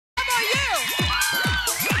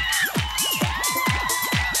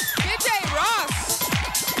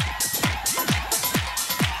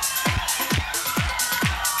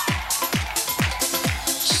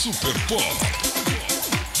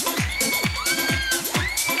Superpop.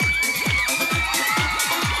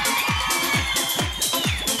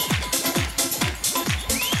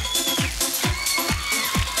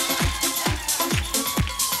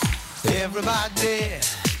 Everybody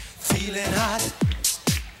feeling hot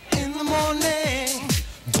in the morning.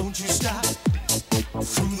 Don't you stop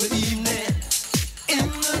through the evening, in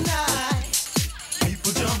the night.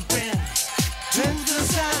 People jumping, turn to the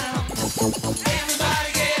sound.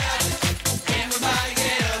 Everybody get up, everybody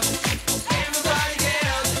get up, everybody get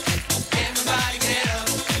up, everybody get up,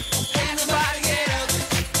 everybody get up,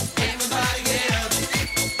 everybody get up,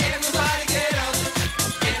 everybody get up,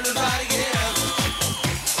 everybody get up.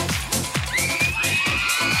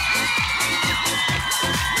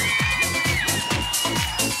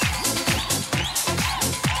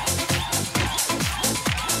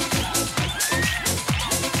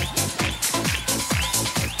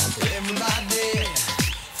 Everybody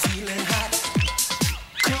feeling hot,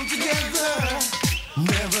 come together,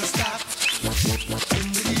 never stop. In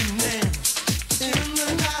the evening, in the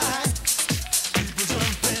night, people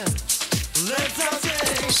jumping, let's all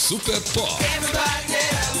sing. Superpop. Everybody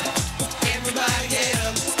get up, everybody get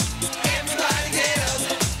up, everybody get up,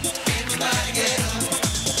 everybody get up,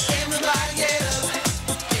 everybody get up,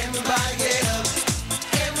 everybody get up,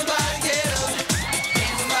 everybody get up,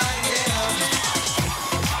 everybody get up.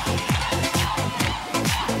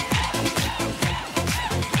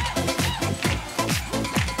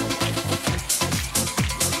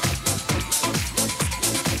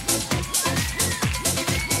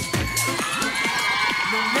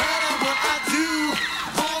 No matter what I do,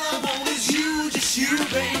 all I want is you, just you,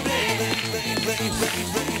 baby.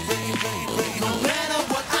 No matter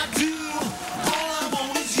what I do, all I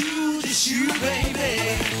want is you, just you, baby.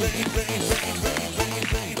 No matter what I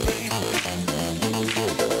do, all I want is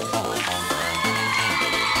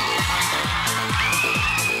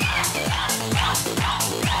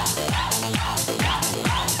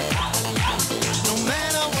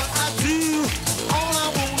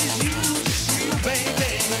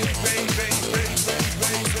just you, baby.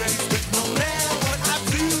 No matter what I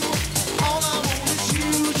do, all I want is you,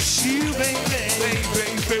 just you, baby.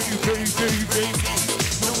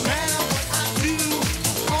 No matter what I do,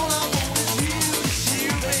 all I want is you, just you,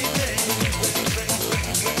 baby.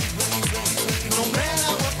 No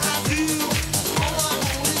matter what I do, all I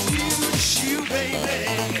want is you, just you, baby.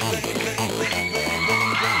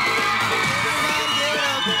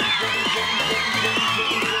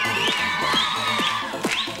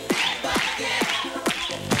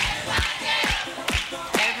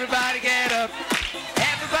 Everybody get up,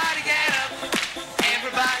 everybody get up,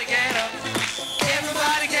 everybody get up,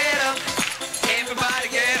 everybody get up, everybody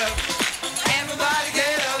get up, everybody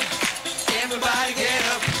get up, everybody get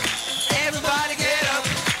up, everybody get up,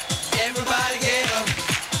 everybody get up,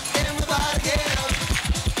 everybody get up,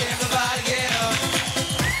 everybody get up.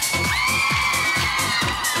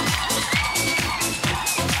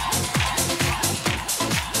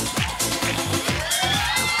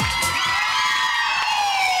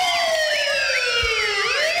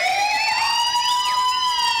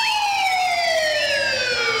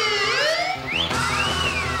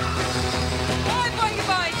 Oi, Boing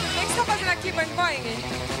Boing. O que você tá fazendo aqui, Boing Boing?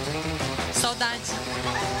 Saudade.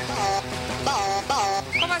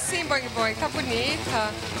 Como assim, Boing Boing? Tá bonita.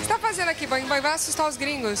 O que você tá fazendo aqui, Boing Boing? Vai assustar os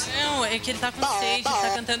gringos. Não, é que ele tá com sede, ele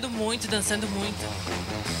tá cantando muito, dançando muito.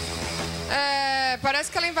 É, parece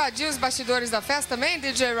que ela invadiu os bastidores da festa também,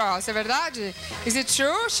 DJ Ross, é verdade? Is it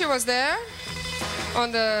true she was there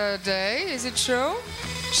on the day? Is it true?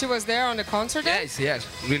 She was there on the concert day? Yes,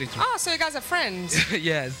 really true. Oh, so you guys are friends?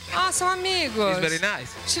 Yes, Ah, são amigos. it's very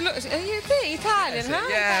nice. Italian, huh?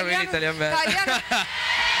 Yeah, really Italian man.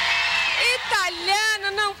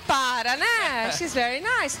 Italiano não para, né? She's very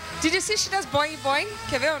nice. Did you see she does boing boing?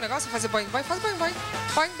 Quer ver o negócio? Fazer boing boing? Faz boing boing.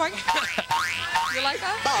 Boing boing. You like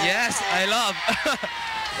that? Yes, I love.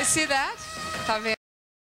 You see that? Tá vendo?